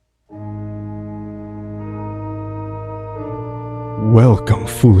Welcome,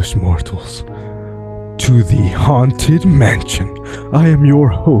 foolish mortals, to the Haunted Mansion. I am your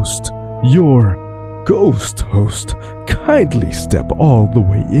host, your ghost host. Kindly step all the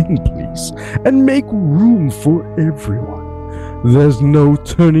way in, please, and make room for everyone. There's no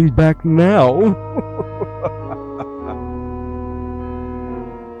turning back now.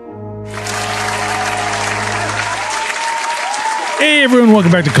 Hey everyone,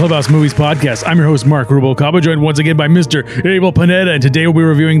 welcome back to Clubhouse Movies Podcast. I'm your host, Marc Rubalcaba, joined once again by Mr. Abel Pineda, and today we'll be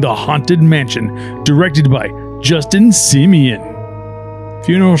reviewing The Haunted Mansion, directed by Justin Simeon.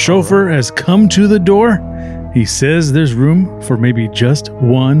 Funeral chauffeur has come to the door. He says there's room for maybe just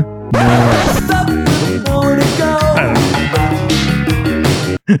one more.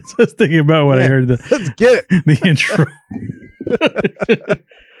 I was thinking about what I heard. Let's get it. The intro.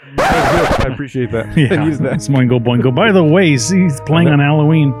 I appreciate that. Yeah, it's Oingo Boingo. By the way, he's playing on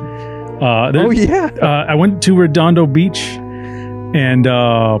Halloween. I went to Redondo Beach, and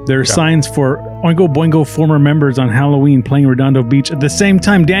there are signs for Oingo Boingo former members on Halloween playing Redondo Beach. At the same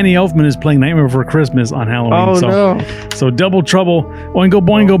time, Danny Elfman is playing Nightmare Before Christmas on Halloween. So double trouble, Oingo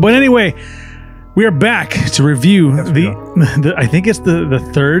Boingo. But anyway, we are back to review the I think it's the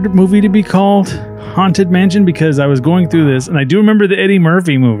third movie to be called Haunted Mansion, because I was going through this and I do remember the Eddie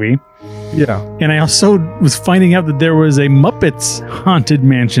Murphy movie. Yeah. And I also was finding out that there was a Muppets Haunted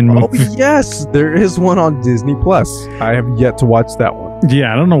Mansion movie. Oh, yes. There is one on Disney Plus. I have yet to watch that one.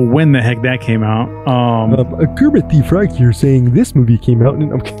 Yeah, I don't know when the heck that came out. Kermit the Frog here saying this movie came out in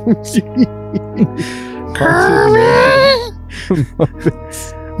Kermit!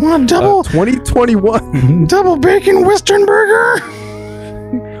 Want a double 2021 double bacon Western burger?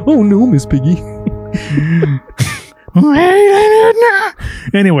 Oh no, Miss Piggy.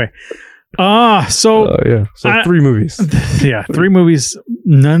 Anyway, so three movies. Yeah, three movies,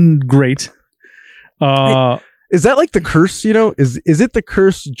 none great. Is that like the curse? You know, is it the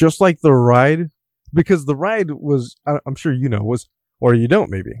curse just like the ride? Because the ride was, I'm sure you know, or you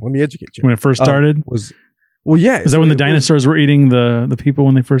don't maybe. Let me educate you. When it first started, well, yeah. Is that when the dinosaurs were eating the people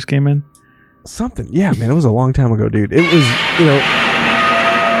when they first came in? Something. Yeah, man, it was a long time ago, dude. It was,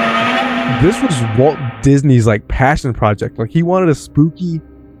 this was Walt Disney's like passion project. Like he wanted a spooky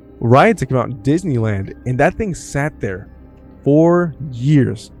ride to come out in Disneyland, and that thing sat there for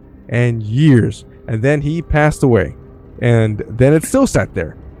years and years, and then he passed away, and then it still sat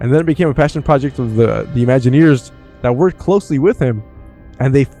there, and then it became a passion project of the Imagineers that worked closely with him,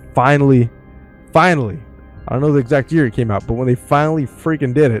 and they finally, I don't know the exact year it came out, but when they finally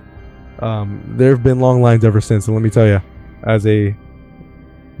freaking did it, there have been long lines ever since. And let me tell you, as a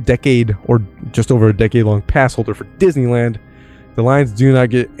decade or just over a decade long pass holder for Disneyland, the lines do not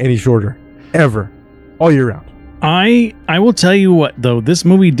get any shorter ever, all year round. I will tell you what, though, this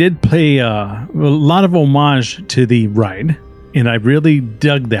movie did pay a lot of homage to the ride, and I really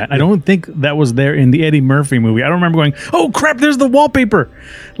dug that. I don't think that was there in the Eddie Murphy movie. I don't remember going, oh crap, there's the wallpaper.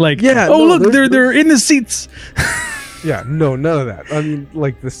 Like, look, they're in the seats. Yeah, no, none of that. I mean,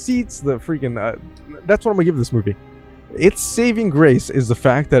 like the seats, the freaking, that's what I'm gonna give this movie. Its saving grace is the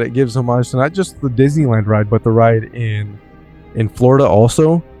fact that it gives homage to not just the Disneyland ride, but the ride in Florida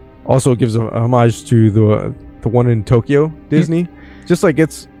also. Also, it gives a homage to the one in Tokyo Disney. Just like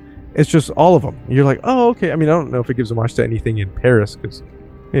it's just all of them. You're like, oh, okay. I mean, I don't know if it gives homage to anything in Paris, because,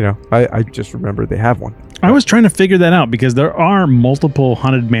 I just remember they have one. I was trying to figure that out because there are multiple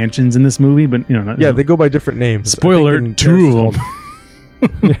haunted mansions in this movie, but they go by different names. Spoiler: two of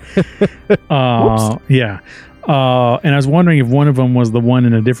them. Yeah. And I was wondering if one of them was the one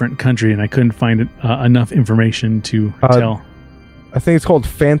in a different country, and I couldn't find enough information to tell. I think it's called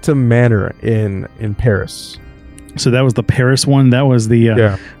Phantom Manor in Paris. So that was the Paris one. That was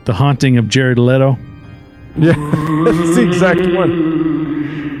the haunting of Jared Leto. Yeah, that's the exact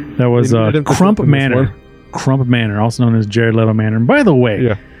one. That was Crump Manor. Crump Manor, also known as Jared Leto Manor. And by the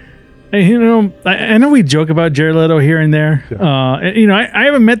way, I know we joke about Jared Leto here and there. Yeah. I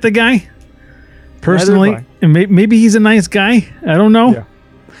haven't met the guy personally, and maybe he's a nice guy. I don't know. Yeah.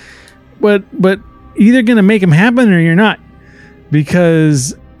 But either gonna make him happen or you're not,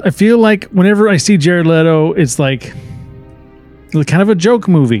 because I feel like whenever I see Jared Leto, it's like kind of a joke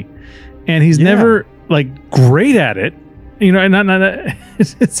movie, and he's never like great at it. To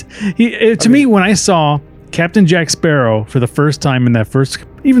me, when I saw Captain Jack Sparrow for the first time in the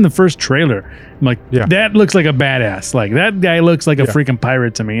first trailer, I'm like, that looks like a badass. Like that guy looks like a freaking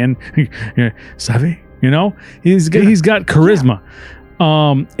pirate to me. And savvy, he's got charisma.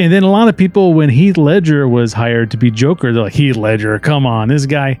 And then a lot of people, when Heath Ledger was hired to be Joker, they're like, Heath Ledger, come on, this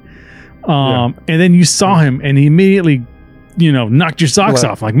guy. And then you saw him, and he immediately knocked your socks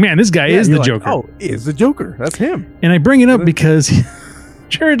off. Like, man, this guy is the Joker. Oh, is the Joker. That's him. And I bring it up because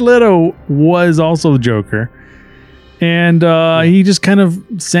Jared Leto was also the Joker. And he just kind of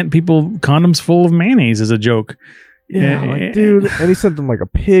sent people condoms full of mayonnaise as a joke. Yeah, like, dude. And he sent them like a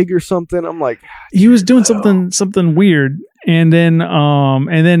pig or something. I'm like, he was doing something weird. And then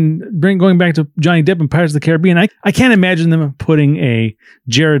going back to Johnny Depp and Pirates of the Caribbean, I can't imagine them putting a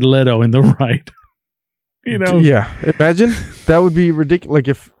Jared Leto in the ride. Yeah, imagine that would be ridiculous. Like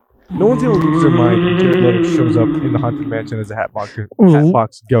if no one's gonna lose their mind when Jared Leto shows up in the Haunted Mansion as a Hatbox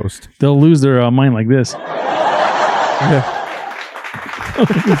ghost. They'll lose their mind like this. Yeah.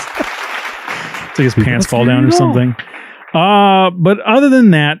 It's like his pants fall down or something. But other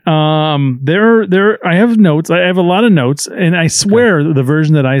than that, I have notes. I have a lot of notes, and I swear the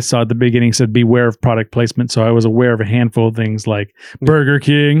version that I saw at the beginning said beware of product placement. So I was aware of a handful of things like Burger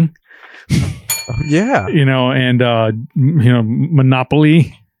King. Yeah. And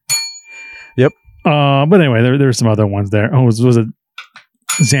Monopoly. Yep. But anyway, there were some other ones there. Oh, was it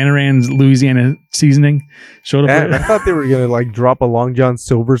Xanaran's Louisiana seasoning showed up? I thought they were gonna like drop a Long John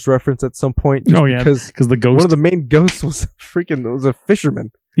Silver's reference at some point. Because the ghost, one of the main ghosts was a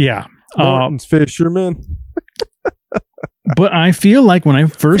fisherman. Yeah, Martin's fisherman. But I feel like when I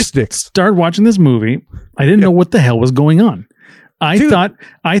first started watching this movie, I didn't know what the hell was going on. I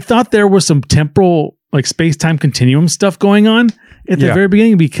thought there was some temporal, like space-time continuum stuff going on at the very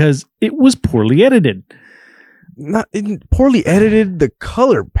beginning because it was poorly edited. Poorly edited. The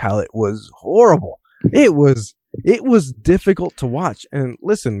color palette was horrible. It was difficult to watch. And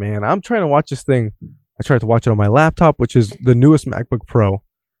listen, man, I'm trying to watch this thing. I tried to watch it on my laptop, which is the newest MacBook Pro.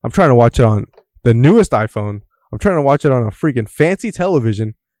 I'm trying to watch it on the newest iPhone. I'm trying to watch it on a freaking fancy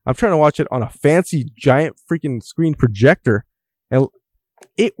television. I'm trying to watch it on a fancy giant freaking screen projector. And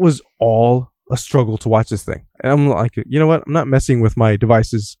it was all a struggle to watch this thing. And I'm like, you know what? I'm not messing with my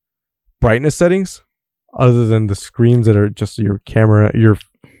device's brightness settings other than the screens that are just your camera, your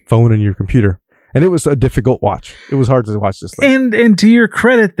phone, and your computer. And it was a difficult watch. It was hard to watch this thing. And to your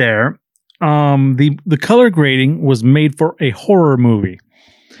credit there, the color grading was made for a horror movie.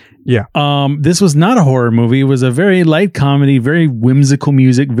 Yeah. This was not a horror movie. It was a very light comedy, very whimsical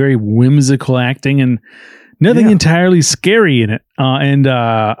music, very whimsical acting, and nothing entirely scary in it. And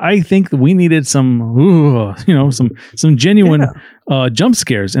I think we needed some genuine jump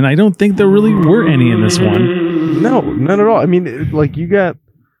scares. And I don't think there really were any in this one. No, none at all. I mean, you got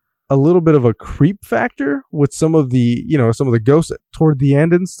a little bit of a creep factor with some of the ghosts toward the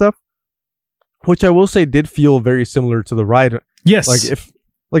end and stuff, which I will say did feel very similar to the ride. Yes.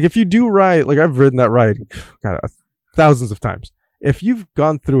 If you do ride, I've ridden that ride thousands of times. If you've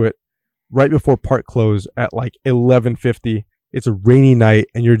gone through it right before park close at 11:50, it's a rainy night,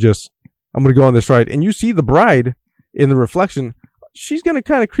 and you're I'm going to go on this ride, and you see the bride in the reflection, she's going to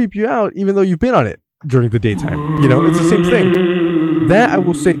kind of creep you out, even though you've been on it during the daytime. It's the same thing. That I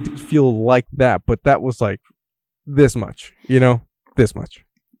will say did feel like that, but that was this much, this much.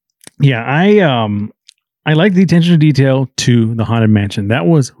 Yeah, I like the attention to detail to the Haunted Mansion. That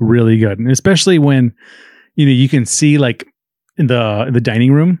was really good, and especially when you can see in the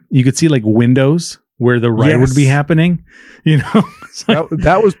dining room, you could see windows where the ride would be happening.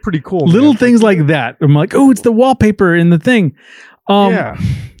 That was pretty cool. Little things like that. I'm like, oh, it's the wallpaper in the thing.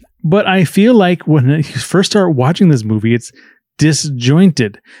 But I feel like when you first start watching this movie, it's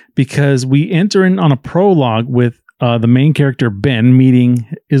disjointed because we enter in on a prologue with the main character Ben meeting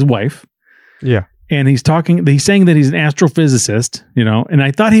his wife. Yeah. And he's saying that he's an astrophysicist, and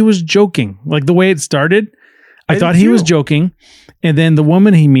I thought he was joking. Like the way it started, I thought he was joking. And then the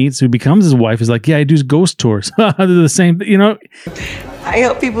woman he meets who becomes his wife is like, yeah, I do ghost tours. They're the same, I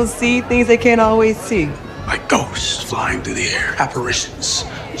help people see things they can't always see. Like ghosts flying through the air, apparitions,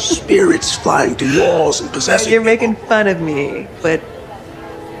 spirits flying through walls and possessing You're making fun of me, but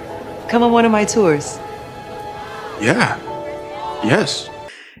come on one of my tours. Yeah. Yes.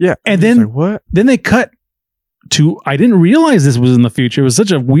 Yeah. And then what? Then they cut to, I didn't realize this was in the future. It was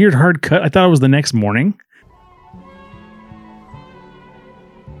such a weird hard cut. I thought it was the next morning.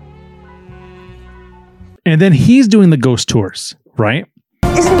 And then he's doing the ghost tours, right?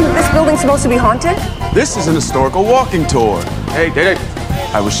 Isn't this building supposed to be haunted? This is an historical walking tour. Hey,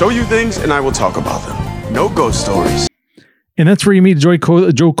 I will show you things and I will talk about them. No ghost stories. And that's where you meet Joe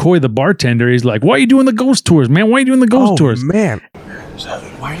Coy, the bartender. He's like, why are you doing the ghost tours, man? Why are you doing the ghost tours? Man.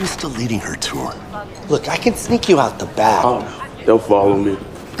 Why are you still leading her tour? Look, I can sneak you out the back. Oh, they'll follow me.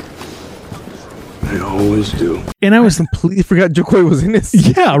 I always do. And I was completely forgot Joe Coy was in this.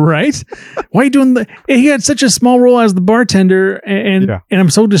 Yeah, right. Why are you doing the? He had such a small role as the bartender, and I'm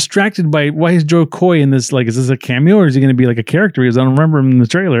so distracted by why is Joe Coy in this? Like, is this a cameo or is he going to be like a character? Because I don't remember him in the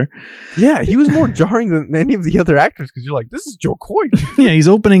trailer. Yeah, he was more jarring than any of the other actors because you're like, this is Joe Coy. Yeah, he's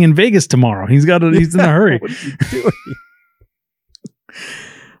opening in Vegas tomorrow. He's in a hurry. What is he doing?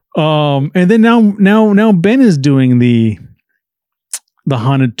 And then now Ben is doing the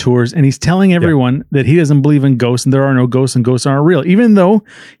haunted tours, and he's telling everyone that he doesn't believe in ghosts and there are no ghosts and ghosts aren't real, even though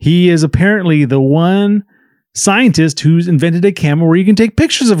he is apparently the one scientist who's invented a camera where you can take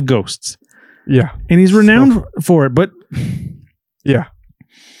pictures of ghosts. Yeah. And he's renowned for it, but yeah.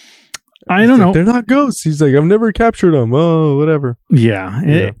 I don't know. They're not ghosts. He's like, I've never captured them. Oh, whatever. Yeah.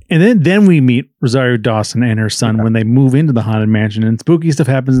 And then we meet Rosario Dawson and her son when they move into the haunted mansion, and spooky stuff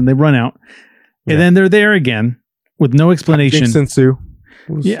happens and they run out. And then they're there again with no explanation. Hijinks ensue.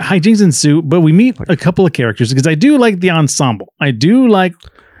 Yeah, hijinks ensue, but we meet a couple of characters because I do like the ensemble. I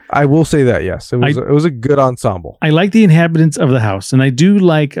will say that, yes. It was a good ensemble. I like the inhabitants of the house, and I do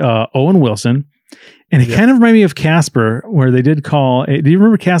like Owen Wilson. And it kind of reminded me of Casper, where they did call... Do you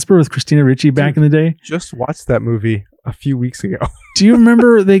remember Casper with Christina Ricci back in the day? Just watched that movie a few weeks ago. Do you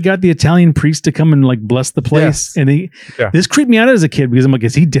remember they got the Italian priest to come and like bless the place? Yes. And this creeped me out as a kid because I'm like,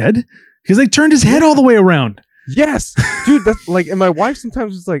 is he dead? Because they turned his head all the way around. Yes, dude. That's like, and my wife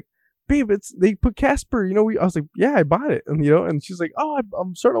sometimes is like, babe, they put Casper. I was like, yeah, I bought it, and and she's like, oh,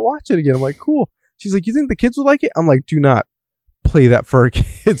 I'm starting to watch it again. I'm like, cool. She's like, you think the kids would like it? I'm like, do not play that for our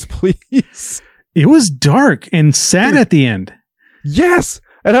kids, please. It was dark and sad at the end. Yes,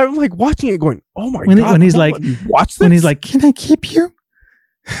 and I'm like watching it, going, "Oh my god!" When he's like, "Watch this." When he's like, "Can I keep you?"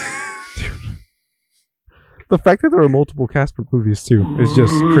 The fact that there are multiple Casper movies too is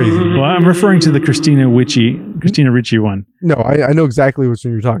just crazy. Well, I'm referring to the Christina Ricci one. No, I know exactly which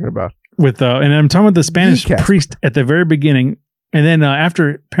one you're talking about. With and I'm talking about the Spanish priest at the very beginning, and then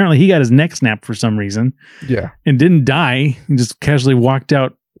after apparently he got his neck snapped for some reason. Yeah, and didn't die. He just casually walked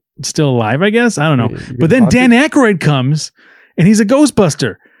out. Still alive, I guess. I don't know. But then Dan Aykroyd comes and he's a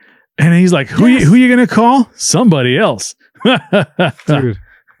Ghostbuster. And he's like, who you going to call? Somebody else. Dude, that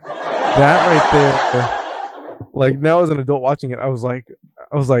right there. Like now as an adult watching it, I was like,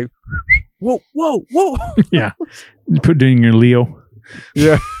 whoa. Yeah. You put doing your Leo.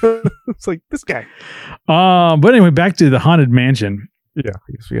 Yeah. It's like this guy. But anyway, back to the Haunted Mansion. Yeah,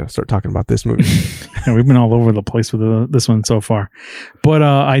 I guess we got to start talking about this movie. And we've been all over the place with this one so far, but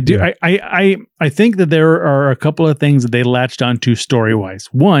I think that there are a couple of things that they latched onto story wise.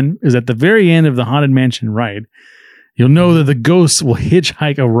 One is at the very end of the Haunted Mansion ride, you'll know that the ghosts will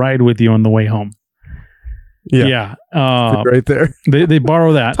hitchhike a ride with you on the way home. Yeah, right there. They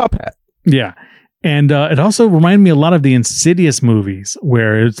borrow that top hat. Yeah. And it also reminded me a lot of the Insidious movies,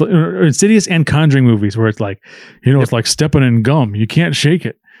 where it's Insidious and Conjuring movies, where it's like, it's like stepping in gum. You can't shake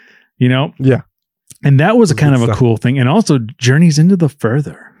it, Yeah. And that was a kind of a cool thing. And also Journeys into the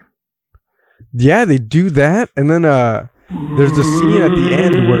Further. Yeah, they do that. And then there's a scene at the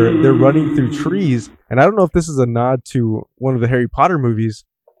end where they're running through trees. And I don't know if this is a nod to one of the Harry Potter movies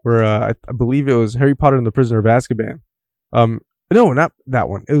where I believe it was Harry Potter and the Prisoner of Azkaban. No, not that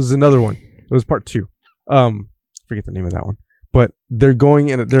one. It was another one. It was part 2. Forget the name of that one. But they're going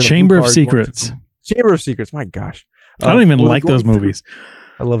in. They're Chamber of Secrets. Chamber of Secrets. My gosh, I don't even like those movies.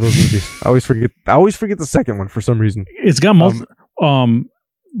 I love those movies. I always forget the second one for some reason. It's got one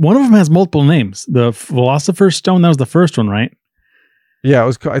of them has multiple names. The Philosopher's Stone. That was the first one, right? Yeah, it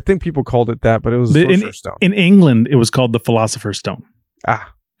was. I think people called it that, but it was the Philosopher's Stone. In England, it was called the Philosopher's Stone.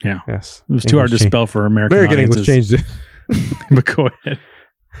 Ah, yeah. Yes, it was too hard to spell for American English changed it. But go ahead.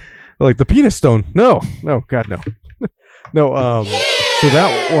 Like the penis stone. No, God, no. No, so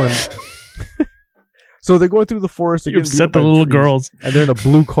that one. So they're going through the forest. You upset the little girls. And they're in a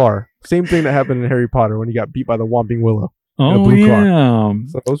blue car. Same thing that happened in Harry Potter when he got beat by the Whomping Willow. Oh, in a blue car.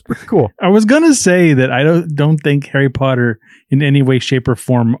 So it was pretty cool. I was going to say that I don't think Harry Potter in any way, shape, or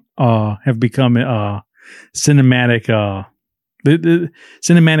form have become cinematic the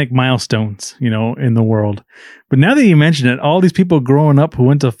cinematic milestones, in the world. But now that you mention it, all these people growing up who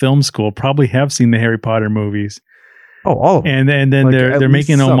went to film school probably have seen the Harry Potter movies. Oh, all of them. And then like they're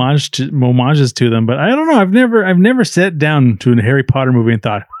making homages to them. But I don't know. I've never sat down to a Harry Potter movie and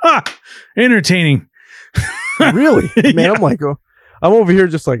thought, entertaining. Really? Man, yeah. I'm over here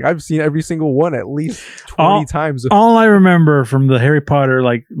just like I've seen every single one at least 20 times. All I remember from the Harry Potter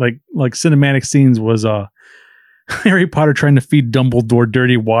like cinematic scenes was Harry Potter trying to feed Dumbledore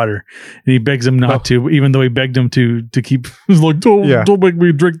dirty water, and he begs him not to, even though he begged him to keep. He's like, don't make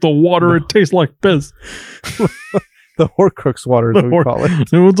me drink the water. No. It tastes like piss. The Horcrux water is what we call it.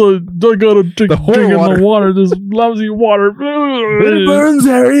 I gotta drink in the water. This lousy water. It burns,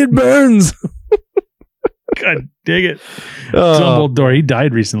 Harry. It burns. God dang it. Dumbledore. He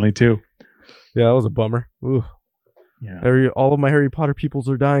died recently too. Yeah, that was a bummer. Ooh. Yeah. All of my Harry Potter peoples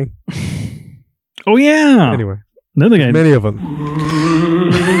are dying. Oh yeah. Anyway, another guy. Many of them.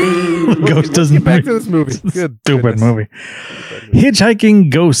 Ghost doesn't get back to this movie. Good stupid movie. Hitchhiking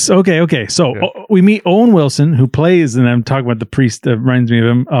Ghosts. Okay. So we meet Owen Wilson, who plays, and I'm talking about the priest that reminds me of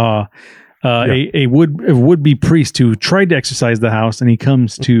him. A would-be priest who tried to exorcise the house, and he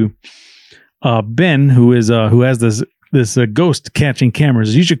comes to Ben, who has this ghost catching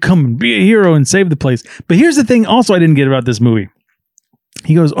cameras. You should come and be a hero and save the place. But here's the thing. Also, I didn't get about this movie.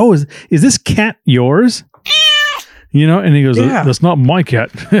 He goes, "Oh, is this cat yours?" And he goes, "That's not my cat."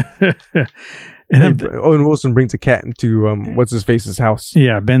 And Owen Wilson brings a cat into what's his face's house.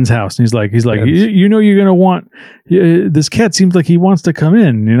 Yeah, Ben's house. And he's like, you're gonna want this cat. Seems like he wants to come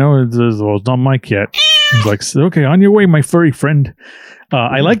in. It says, "Well, it's not my cat." He's like, "Okay, on your way, my furry friend."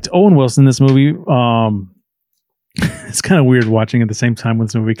 I liked Owen Wilson in this movie. It's kind of weird watching at the same time when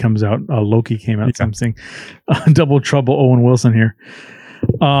this movie comes out. Loki came out. So I'm saying, double trouble. Owen Wilson here.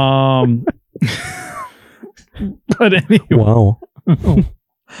 But anyway,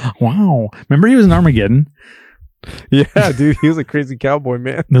 wow! Remember he was in Armageddon? Yeah, dude, he was a crazy cowboy,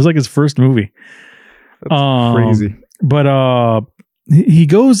 man. It was like his first movie. That's crazy. But he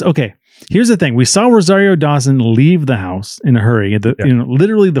goes. Okay, here's the thing: we saw Rosario Dawson leave the house in a hurry.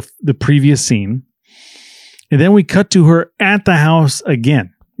 Literally the previous scene, and then we cut to her at the house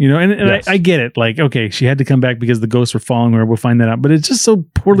again. Yes. I get it. Like, okay, she had to come back because the ghosts were following her. We'll find that out. But it's just so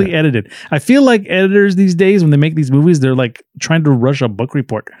poorly edited. I feel like editors these days, when they make these movies, they're like trying to rush a book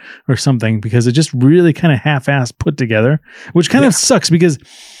report or something because it's just really kind of half-assed put together, which kind of sucks because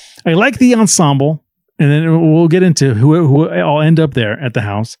I like the ensemble, and then we'll get into who all end up there at the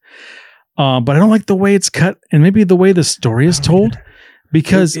house. But I don't like the way it's cut and maybe the way the story is told.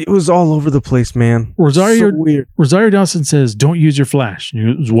 Because it was all over the place, man. Rosario Dawson says, "Don't use your flash." He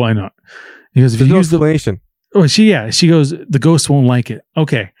goes, "Why not?" He goes, "If you use the explanation." She goes, "The ghost won't like it."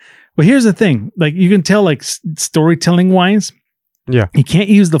 Okay. Well, here's the thing. Like, you can tell, like, storytelling wise, he can't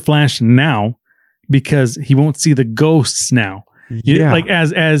use the flash now because he won't see the ghosts now. Like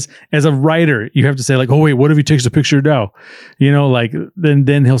as a writer, you have to say, like, "Oh wait, what if he takes a picture now?" Then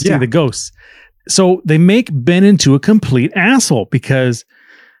he'll see the ghosts. So they make Ben into a complete asshole because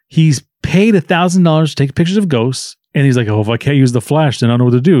he's paid $1,000 to take pictures of ghosts. And he's like, "Oh, if I can't use the flash, then I don't know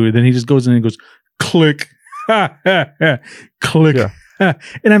what to do." And then he just goes in and goes, click, click. Yeah.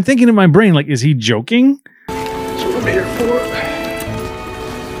 And I'm thinking in my brain, like, is he joking? That's what I'm here for.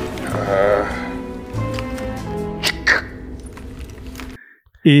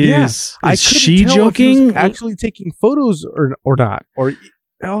 Is she joking? Actually taking photos or not? Or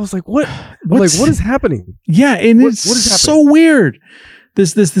I was like, what? What is happening? Yeah, and what is so weird.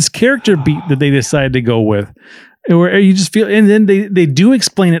 This character beat that they decided to go with, where you just feel, and then they do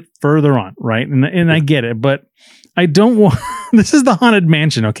explain it further on, right? And I get it, but I don't want. This is the Haunted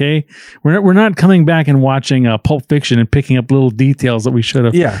Mansion, okay? We're not coming back and watching Pulp Fiction and picking up little details that we should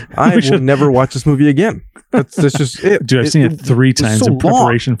have. Yeah, I will never watch this movie again. That's just it. Dude, I've seen it 3 times in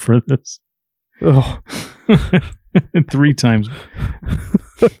preparation for this. Oh. 3 times.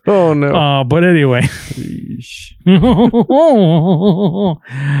 Oh no. But anyway.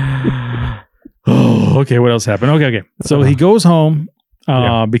 Okay, what else happened? Okay. So he goes home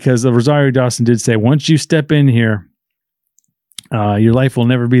because Rosario Dawson did say, once you step in here, your life will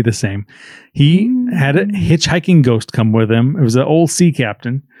never be the same. He had a hitchhiking ghost come with him. It was an old sea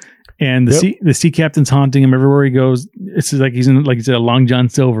captain. And the sea captain's haunting him everywhere he goes. It's like he's in, like you said, a Long John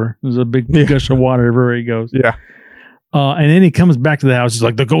Silver. There's a big gush of water everywhere he goes. Yeah. And then he comes back to the house. He's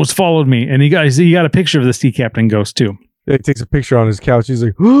like, the ghost followed me. And he got a picture of the sea captain ghost too. Yeah, he takes a picture on his couch. He's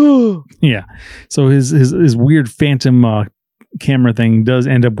like, oh. Yeah. So his weird phantom camera thing does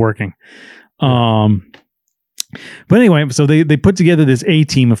end up working. But anyway, so they put together this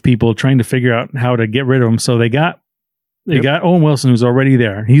A-team of people trying to figure out how to get rid of him. So they got Owen Wilson, who's already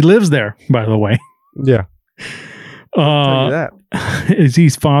there. He lives there, by the way. Yeah. I'll tell you that.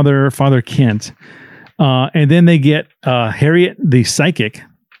 He's Father Kent. And then they get Harriet, the psychic,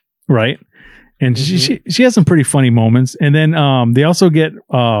 right? And she has some pretty funny moments. And then they also get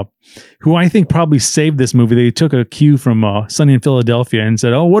who I think probably saved this movie. They took a cue from Sunny in Philadelphia and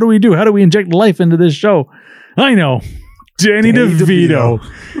said, "Oh, what do we do? How do we inject life into this show?" I know, Danny DeVito.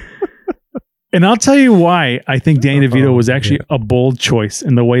 And I'll tell you why I think Danny DeVito was actually a bold choice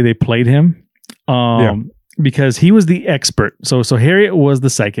in the way they played him. Because he was the expert. So Harriet was the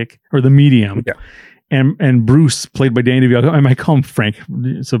psychic or the medium. Yeah. and Bruce, played by Danny DeVito. I might call him Frank,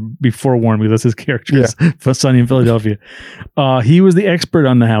 so be forewarned, because that's his character for Sunny in Philadelphia. He was the expert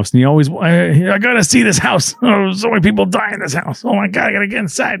on the house, and he always, I gotta see this house. Oh, so many people die in this house. Oh my God, I gotta get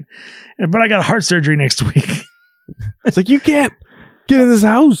inside. But I got heart surgery next week. It's like, you can't get in this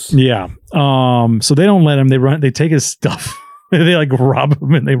house. Yeah. So they don't let him. They take his stuff. They like rob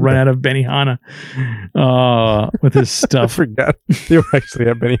him, and they run out of Benihana with his stuff. I forgot they were actually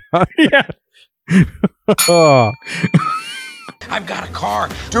at Benihana. Yeah. Oh. I've got a car.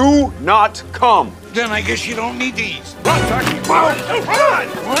 Do not come. Then I guess you don't need these. Run, run.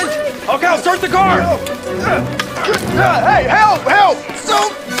 Okay, I'll start the car. Hey, help!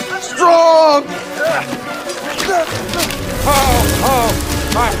 So strong.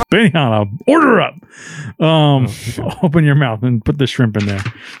 Benihana, order up. Open your mouth and put the shrimp in there.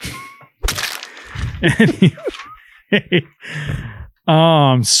 Anyway,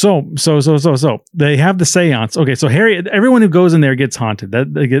 so they have the seance. Okay, so Harriet, everyone who goes in there gets haunted.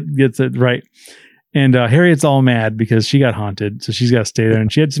 That gets it right. And Harriet's all mad because she got haunted, so she's got to stay there.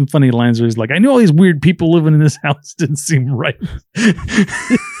 And she had some funny lines where he's like, "I knew all these weird people living in this house didn't seem right."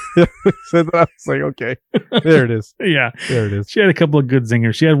 So I was like, okay, there it is. Yeah, there it is. She had a couple of good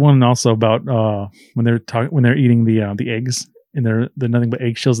zingers. She had one also about when they're eating the eggs, and they're nothing but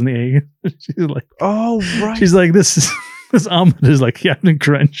eggshells in the egg. She's like, oh right. She's like, this omelet is like Captain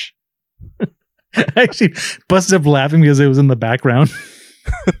Crunch. I actually busted up laughing because it was in the background.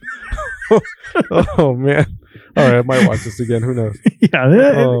 Oh man. All right, I might watch this again. Who knows? Yeah,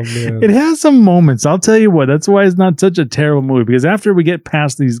 it has some moments. I'll tell you what. That's why it's not such a terrible movie, because after we get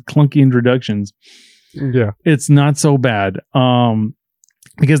past these clunky introductions, it's not so bad.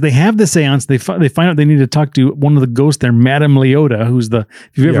 Because they have the seance, they find out they need to talk to one of the ghosts there, Madame Leota, who's if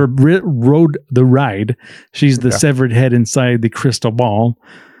you've ever rode the ride, she's the severed head inside the crystal ball.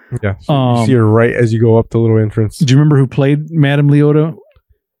 Yeah, you see her right as you go up the little entrance. Do you remember who played Madame Leota?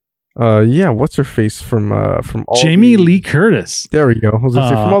 Yeah, what's her face from Jamie Lee Curtis. There we go. I was gonna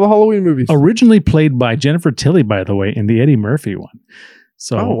say, from all the Halloween movies. Originally played by Jennifer Tilly, by the way, in the Eddie Murphy one.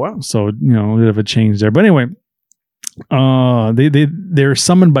 So, So a bit of a change there. But anyway, they're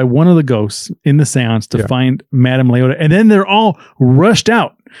summoned by one of the ghosts in the seance to find Madame Leota, and then they're all rushed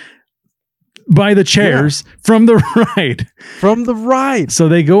out by the chairs from the ride. From the ride. So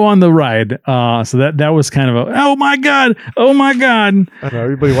they go on the ride. So that was kind of a, oh my God. I know,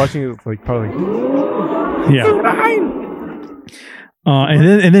 everybody watching it like probably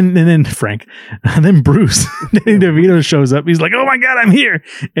and then Frank, and then Bruce, Danny DeVito shows up. He's like, oh my God, I'm here.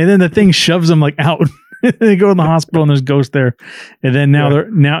 And then the thing shoves him like out. They go to the hospital and there's ghosts there. And then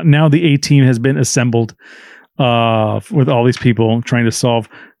now the A-team has been assembled with all these people trying to solve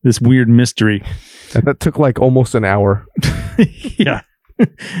this weird mystery. And that took like almost an hour. Yeah.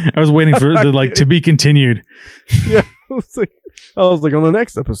 I was waiting for the to be continued. Yeah. I was like on the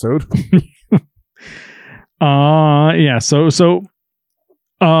next episode. Yeah. So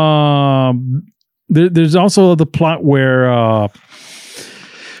there's also the plot where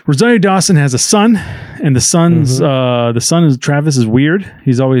Rosario Dawson has a son, and the son is Travis is weird.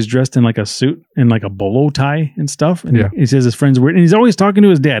 He's always dressed in like a suit and like a bolo tie and stuff. And he says his friend's weird, and he's always talking to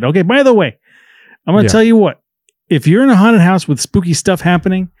his dad. Okay, by the way, I'm going to tell you what, if you're in a haunted house with spooky stuff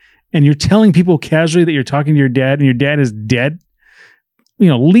happening and you're telling people casually that you're talking to your dad and your dad is dead,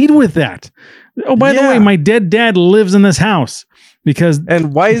 lead with that. Oh, by the way, my dead dad lives in this house.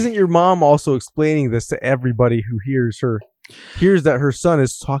 And why isn't your mom also explaining this to everybody who hears that her son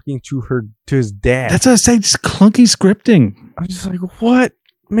is talking to his dad? That's what I say. Just clunky scripting. I'm just like, what,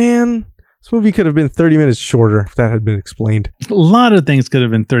 man? This movie could have been 30 minutes shorter if that had been explained. A lot of things could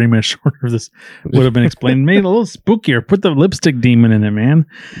have been 30 minutes shorter if this would have been explained. Made it a little spookier. Put the lipstick demon in it, man.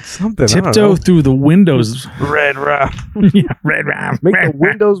 Something. Tiptoe through the windows. Red rum. Yeah, red rum. Make the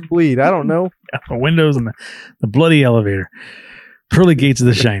windows bleed. I don't know. The windows and the bloody elevator. Pearly gates of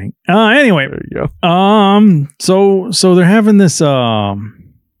the shining. Anyway. There you go. So they're having this another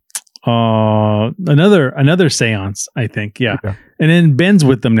seance, I think. Yeah. And then Ben's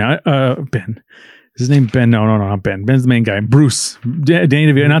with them now. Ben. Is his name Ben? No, not Ben. Ben's the main guy. Bruce. Danny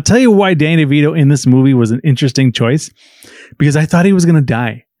DeVito. And I'll tell you why Danny DeVito in this movie was an interesting choice. Because I thought he was going to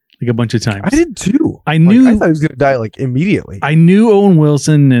die like a bunch of times. I did too. I thought he was going to die like immediately. I knew Owen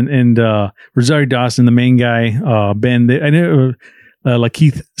Wilson and Rosario Dawson, the main guy, Ben. I knew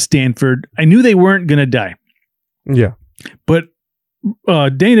Lakeith Stanford. I knew they weren't going to die. Yeah. But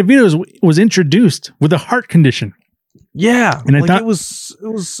Danny DeVito was introduced with a heart condition. Yeah, and I thought it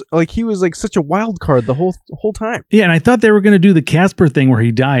was like he was like such a wild card the whole time. Yeah, and I thought they were going to do the Casper thing where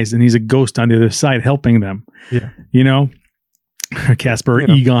he dies and he's a ghost on the other side helping them. Yeah, Casper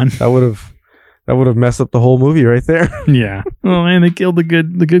or Egon. That That would have messed up the whole movie right there. Yeah. Oh man, they killed the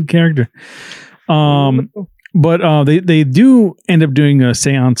good character. But they do end up doing a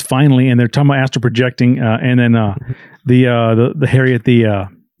seance finally, and they're talking about astral projecting, and then the Harriet, the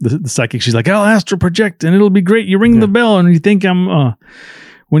psychic, she's like, I'll astral project and it'll be great. You ring the bell and you think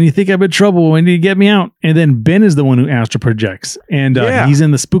when you think I'm in trouble, when you get me out. And then Ben is the one who astral projects, and he's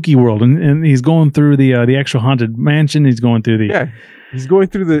in the spooky world, and he's going through the actual haunted mansion. He's going through he's going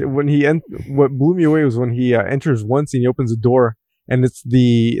through what blew me away was when he enters once and he opens the door, and it's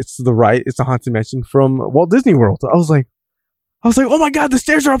the haunted mansion from Walt Disney World. I was like, oh my God, the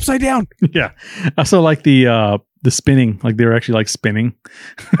stairs are upside down. Yeah. I also like the spinning, like they're actually like spinning.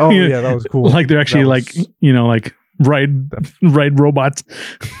 Oh yeah, that was cool. Like they're actually like ride robots.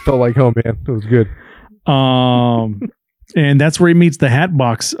 Felt like home, man. It was good. And that's where he meets the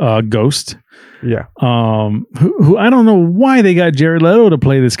Hatbox ghost. Yeah. Who I don't know why they got Jared Leto to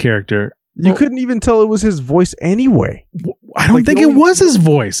play this character. You couldn't even tell it was his voice anyway. I don't think it was his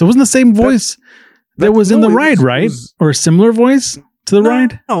voice. It wasn't the same voice that was in the ride, right? Or a similar voice to the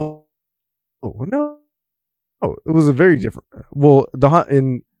ride? No. Oh, it was a very different. Well,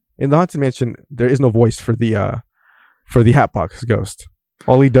 in the Haunted Mansion, there is no voice for the Hatbox ghost.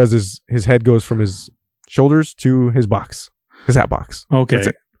 All he does is his head goes from his shoulders to his hat box. Okay, that's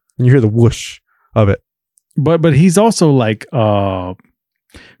it. And you hear the whoosh of it. But he's also like,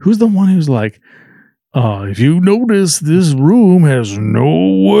 who's the one who's like, if you notice, this room has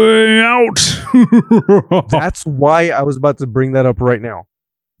no way out. That's why I was about to bring that up right now.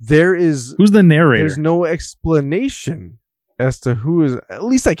 Who's the narrator? There's no explanation as to who is. At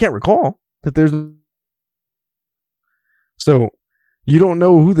least I can't recall that there's. So you don't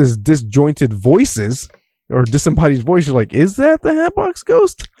know who this disjointed voice is or disembodied voice. You're like, is that the Hatbox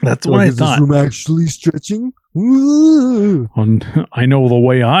ghost? That's what I thought. Is this room actually stretching? Ooh. I know the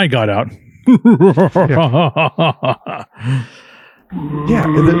way I got out. Yeah,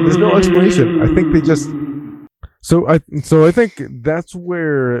 there's no explanation. I think they just. So I think that's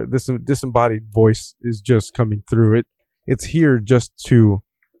where this disembodied voice is just coming through. It's here just to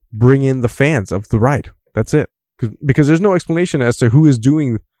bring in the fans of the ride. That's it. Because there's no explanation as to who is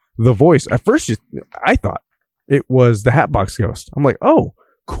doing the voice. At first, I thought it was the Hatbox ghost. I'm like, oh,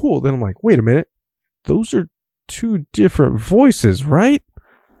 cool. Then I'm like, wait a minute. Those are two different voices, right?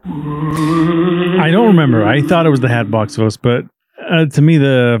 I don't remember. I thought it was the Hatbox ghost, but to me,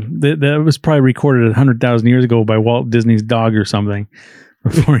 that was probably recorded 100,000 years ago by Walt Disney's dog or something.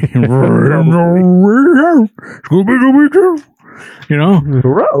 Before he,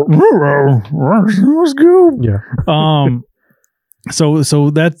 Yeah. So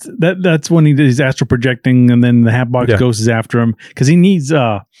that's when he's astral projecting, and then the Hatbox ghost is after him because he needs.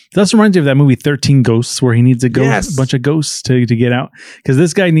 That reminds me of that movie 13 Ghosts, where he needs a bunch of ghosts to get out. Because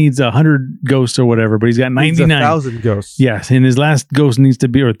this guy needs 100 ghosts or whatever, but he's got 99. 1,000 ghosts. Yes, and his last ghost needs to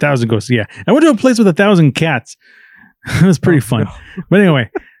be, or 1,000 ghosts. Yeah, I went to a place with 1,000 cats. It was pretty fun. No. But anyway,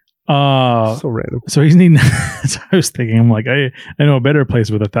 so random. So he's needing. So I was thinking, I'm like, I know a better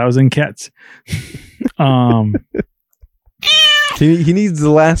place with 1,000 cats. He needs the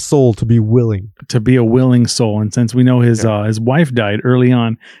last soul to be willing. To be a willing soul. And since we know his wife died early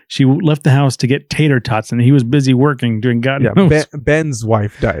on, she left the house to get tater tots, and he was busy working doing God knows. Ben's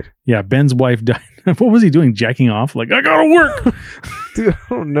wife died. Yeah, Ben's wife died. What was he doing? Jacking off? Like, I gotta work. Dude, I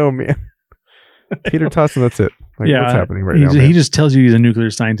don't know, man. Tater tots and that's it. Like, what's happening right now? He just tells you he's a nuclear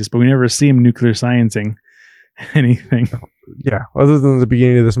scientist, but we never see him nuclear sciencing anything. Yeah, other than the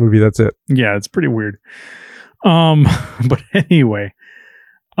beginning of this movie, that's it. Yeah, it's pretty weird. But anyway,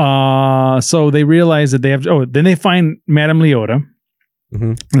 so they realize that they have. Then they find Madame Leota,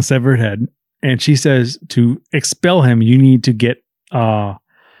 a severed head, and she says to expel him, you need to get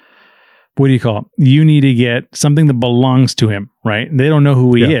what do you call it? You need to get something that belongs to him, right? And they don't know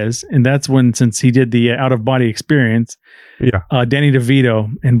who he is, and that's when, since he did the out of body experience, Danny DeVito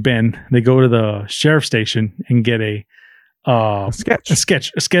and Ben, they go to the sheriff's station and get a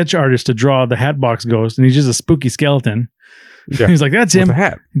sketch artist to draw the Hatbox ghost, and he's just a spooky skeleton. Yeah. He's like, that's him.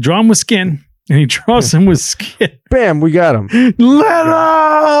 Hat. Draw him with skin, and he draws him with skin. Bam, we got him.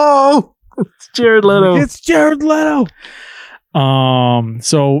 Leto! It's Jared Leto. It's Jared Leto.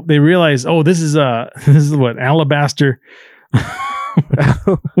 So they realize, this is what, Alabaster.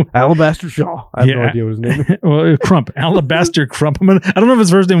 Alabaster Shaw. I have no idea what his name is. Well, Crump. Alabaster Crump. I don't know if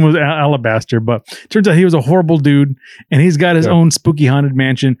his first name was Alabaster, but turns out he was a horrible dude, and he's got his own spooky haunted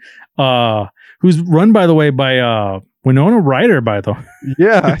mansion, who's run, by the way, by Winona Ryder, by the way.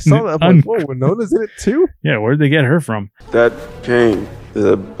 Yeah, I saw that. I'm like, whoa, Winona's in it too? Yeah, where'd they get her from? That cane, did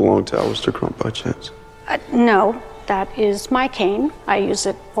that belong to Alistair Crump by chance? No, that is my cane. I use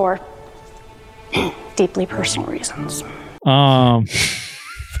it for Deeply personal reasons.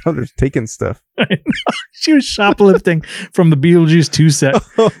 They're taking stuff. She was shoplifting from the Beetlejuice 2 set.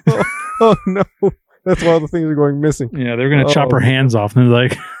 Oh no. That's why all the things are going missing. Yeah, they're going to chop her hands off. And they're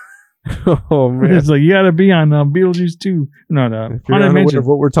like, oh man. It's like, you got to be on Beetlejuice 2. No. If you're unaware of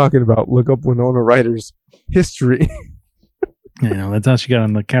what we're talking about, look up Winona Ryder's history. That's how she got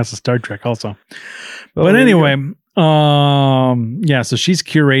on the cast of Star Trek also. Oh, But anyway, so she's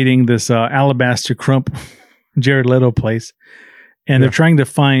curating this Alabaster Crump Jared Leto place. And they're trying to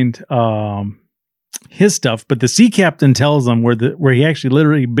find his stuff, but the sea captain tells them where he actually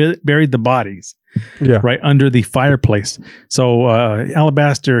literally buried the bodies. Yeah, right under the fireplace. So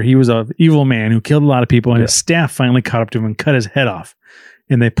Alabaster, he was an evil man who killed a lot of people, and his staff finally caught up to him and cut his head off.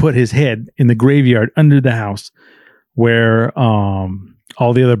 And they put his head in the graveyard under the house where all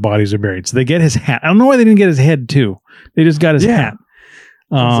the other bodies are buried. So they get his hat. I don't know why they didn't get his head too. They just got his hat.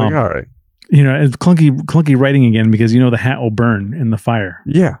 I was like, all right. It's clunky writing again because the hat will burn in the fire.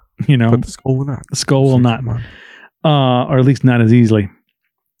 Yeah. But the skull will not. The skull will not. Or at least not as easily.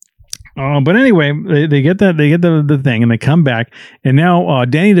 But anyway, they get the thing and they come back, and now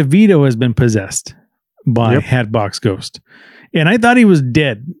Danny DeVito has been possessed by Hatbox Ghost. And I thought he was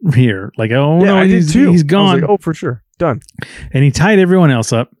dead here. Like, I did too. He's gone. I was like, for sure. Done. And he tied everyone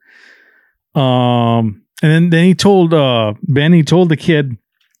else up. And then he told the kid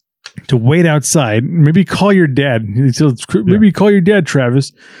to wait outside. Maybe call your dad. He said, maybe call your dad,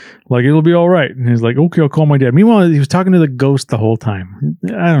 Travis. Like, it'll be all right. And he's like, okay, I'll call my dad. Meanwhile, he was talking to the ghost the whole time.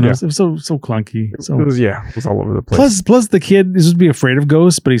 I don't know. It was so clunky. So it was all over the place. Plus the kid is supposed to be afraid of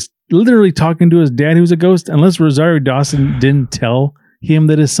ghosts, but he's literally talking to his dad who's a ghost, unless Rosario Dawson didn't tell him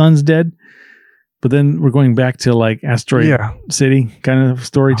that his son's dead. But then we're going back to like Asteroid City kind of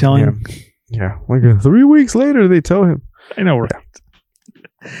storytelling. Yeah. Like 3 weeks later, they tell him. I know, right?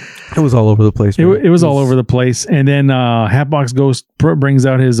 It was all over the place. It was all over the place. And then Hatbox Ghost brings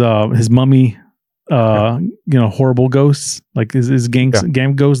out his mummy, horrible ghosts, like his gang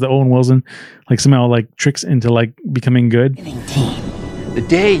ghost that Owen Wilson like somehow like tricks into like becoming good. The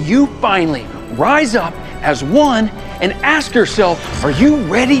day you finally rise up as one and ask yourself, are you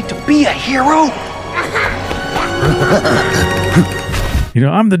ready to be a hero?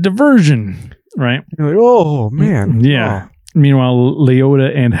 I'm the diversion, right? You're like, oh man. Yeah. Oh. Meanwhile,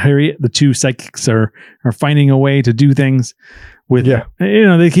 Leota and Harriet, the two psychics, are finding a way to do things with,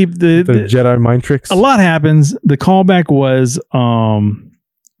 they keep the Jedi mind tricks. A lot happens. The callback was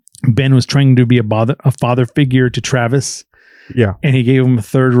Ben was trying to be a father figure to Travis. Yeah. And he gave him a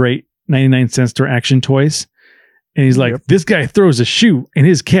third-rate 99-cent store Action Toys. And he's like, this guy throws a shoe, and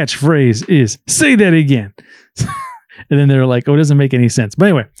his catchphrase is, say that again. And then they're like, oh, it doesn't make any sense. But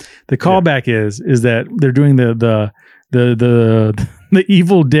anyway, the callback is that they're doing the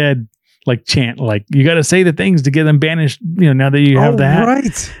Evil Dead like chant, like you got to say the things to get them banished. Now that you have the hat,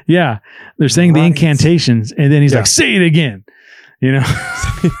 right? Yeah, they're saying the incantations, and then he's like, "Say it again,"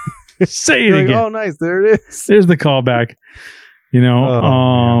 say it again. Oh, nice! There it is. There's the callback.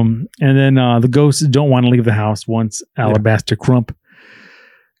 And then the ghosts don't want to leave the house once Alabaster Crump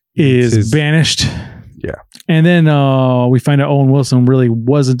is banished. Yeah. And then we find out Owen Wilson really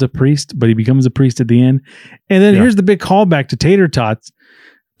wasn't a priest, but he becomes a priest at the end. And then here's the big callback to Tater Tots.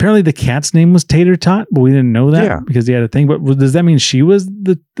 Apparently the cat's name was Tater Tot, but we didn't know that because he had a thing. But does that mean she was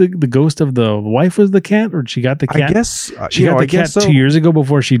the ghost of the wife was the cat, or she got the cat? I guess she got the cat 2 years ago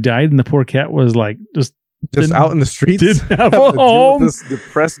before she died, and the poor cat was like just out in the streets. Didn't have a home. This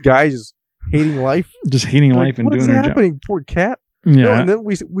depressed guy just hating life. Just hating life and doing her job. What's happening? Poor cat. Yeah. And then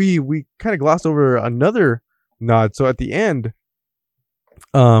we kind of glossed over another nod. So at the end,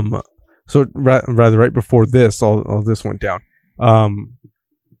 so rather right before this, all this went down.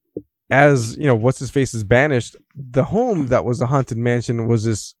 As what's his face is banished, the home that was a haunted mansion was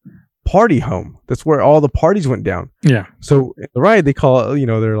this party home. That's where all the parties went down. Yeah. So in the ride, they call it,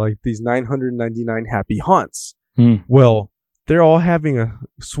 they're like these 999 happy haunts. Mm. Well, they're all having a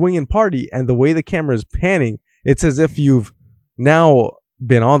swinging party, and the way the camera is panning, it's as if you've now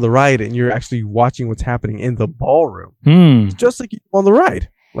been on the ride and you're actually watching what's happening in the ballroom. It's just like on the ride.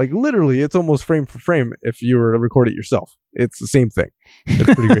 Like literally, it's almost frame for frame if you were to record it yourself. It's the same thing.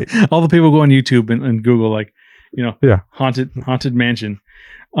 It's pretty great. All the people go on YouTube and Google haunted mansion.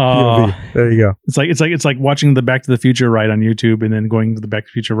 There you go. It's like watching the Back to the Future ride on YouTube and then going to the Back to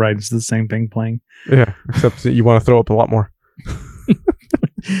the Future ride. It's the same thing playing. Yeah, except that you want to throw up a lot more.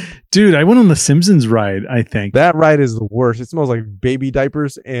 Dude, I went on the Simpsons ride, I think. That ride is the worst. It smells like baby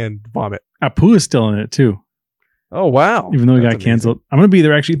diapers and vomit. Apu is still in it too. Oh, wow. Even though it got canceled. I'm going to be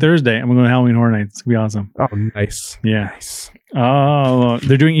there actually Thursday. I'm going to Halloween Horror Nights. It's going to be awesome. Oh, nice. Yeah. Nice. Oh,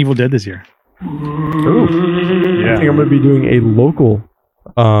 they're doing Evil Dead this year. Ooh. Yeah. I think I'm going to be doing a local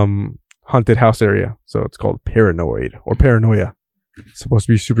haunted house area. So it's called Paranoid or Paranoia. It's supposed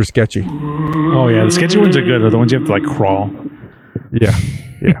to be super sketchy. Oh, yeah. The sketchy ones are good. Or the ones you have to like crawl. Yeah.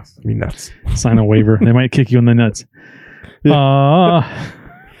 Yeah. I mean, nuts. Sign a waiver. They might kick you in the nuts. Yeah.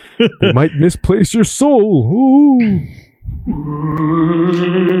 They might misplace your soul. Ooh.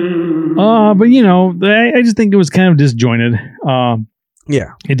 But you know, I just think it was kind of disjointed.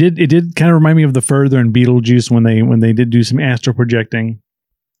 Yeah, it did kind of remind me of The Further and Beetlejuice when they did do some astral projecting.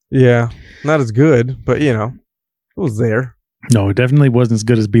 Yeah, not as good, but you know, it was there. No, it definitely wasn't as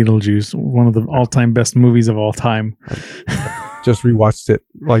good as Beetlejuice, one of the all-time best movies of all time. Just rewatched it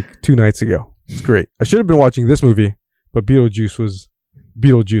like 2 nights ago. It's great. I should have been watching this movie, but Beetlejuice was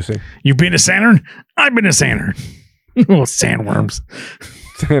Beetlejuicing. You've been to Saturn? I've been to Saturn. Oh, sandworms.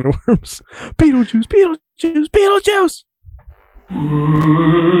 Sandworms. Beetlejuice, Beetlejuice, Beetlejuice.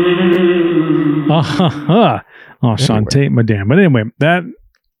 Oh, Shantae, madame. But anyway, that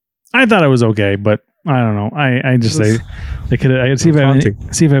I thought it was okay, but I don't know. I just say they could. I could see if I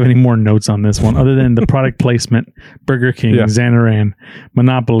have any more notes on this one, other than the product placement, Burger King, Xanaran,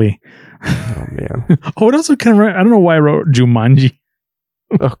 Monopoly. Oh man. Oh, it also kind of. I don't know why I wrote Jumanji.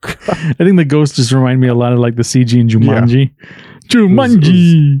 Oh God. I think the ghost just remind me a lot of like the CG in Jumanji. Yeah.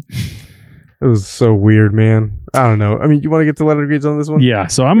 Jumanji. It was so weird, man. I don't know. I mean, you want to get to letter grades on this one? Yeah,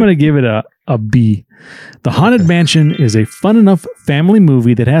 so I'm going to give it a B. The Haunted Mansion is a fun enough family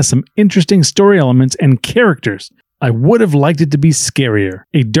movie that has some interesting story elements and characters. I would have liked it to be scarier.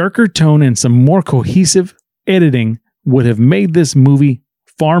 A darker tone and some more cohesive editing would have made this movie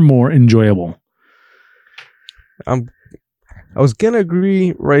far more enjoyable. I was going to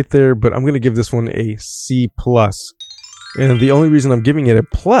agree right there, but I'm going to give this one a C+. And the only reason I'm giving it a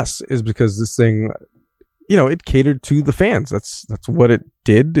plus is because this thing, you know, it catered to the fans. That's what it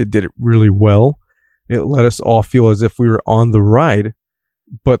did. It did it really well. It let us all feel as if we were on the ride.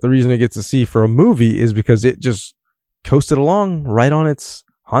 But the reason it gets a C for a movie is because it just coasted along right on its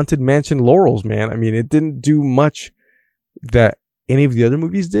Haunted Mansion laurels, man. I mean, it didn't do much that any of the other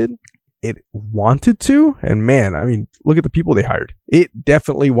movies did. It wanted to. And man, I mean, look at the people they hired. It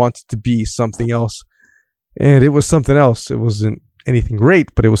definitely wanted to be something else. And it was something else. It wasn't anything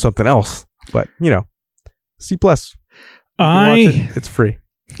great, but it was something else. But, you know, C+. It's free.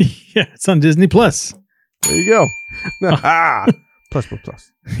 Yeah, it's on Disney Plus. There you go. Plus.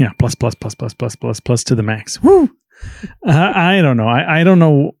 Yeah, plus to the max. Woo! I don't know. I don't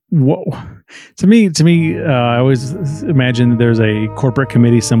know what. To me, I always imagine there's a corporate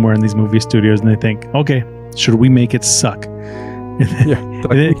committee somewhere in these movie studios, and they think, okay, should we make it suck? Yeah,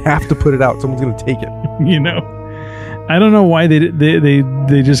 like we have to put it out. Someone's going to take it. You know, I don't know why they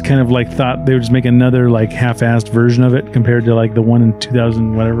just kind of like thought they would just make another like half-assed version of it compared to like the one in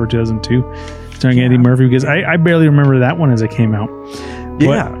 2002 starring Eddie Murphy, because I barely remember that one as it came out.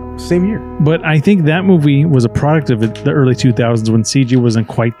 Yeah, same year. But I think that movie was a product of the early 2000s when CG wasn't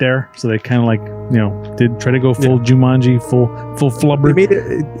quite there, so they kind of like, you know, did try to go full Jumanji, full flubber. They made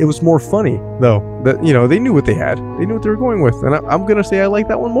it was more funny though. That, you know, they knew what they had. They knew what they were going with, and I'm gonna say I like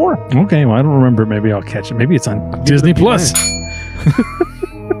that one more. Okay, well I don't remember. Maybe I'll catch it. Maybe it's on Disney Plus.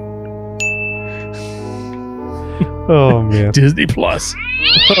 Oh man, Disney Plus.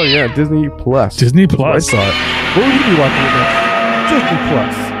 Oh yeah, Disney Plus. Disney Plus. I saw it. What would you be watching next?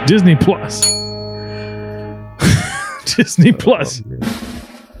 Disney Plus. Disney Plus.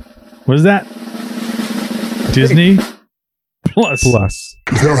 What is that? Disney Plus.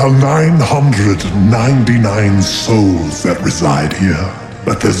 There are 999 souls that reside here,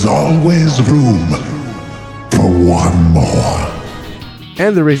 but there's always room for one more.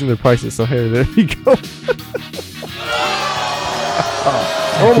 And they're raising their prices, so hey, there you go.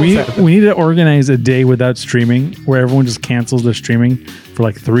 We need to organize a day without streaming where everyone just cancels their streaming for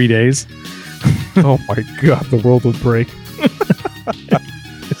like 3 days. Oh my God, the world will break.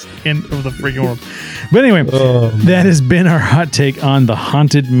 It's the end of the freaking world. But anyway, that has been our hot take on the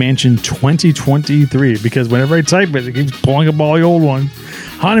Haunted Mansion 2023, because whenever I type it keeps pulling up all the old ones.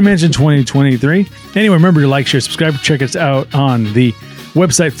 Haunted Mansion 2023. Anyway, remember to like, share, subscribe, check us out on the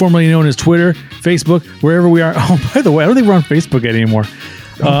website formerly known as Twitter, Facebook, wherever we are. Oh, by the way, I don't think we're on Facebook anymore.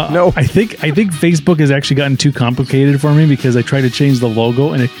 No. I think Facebook has actually gotten too complicated for me because I tried to change the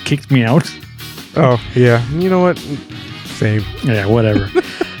logo and it kicked me out. Oh, yeah. You know what? Same. Yeah, whatever.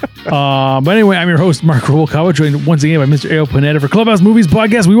 But anyway, I'm your host, Marc Rubalcaba, joined once again by Mr. Abel Pineda for Clubhouse Movies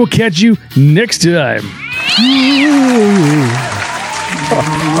Podcast. We will catch you next time.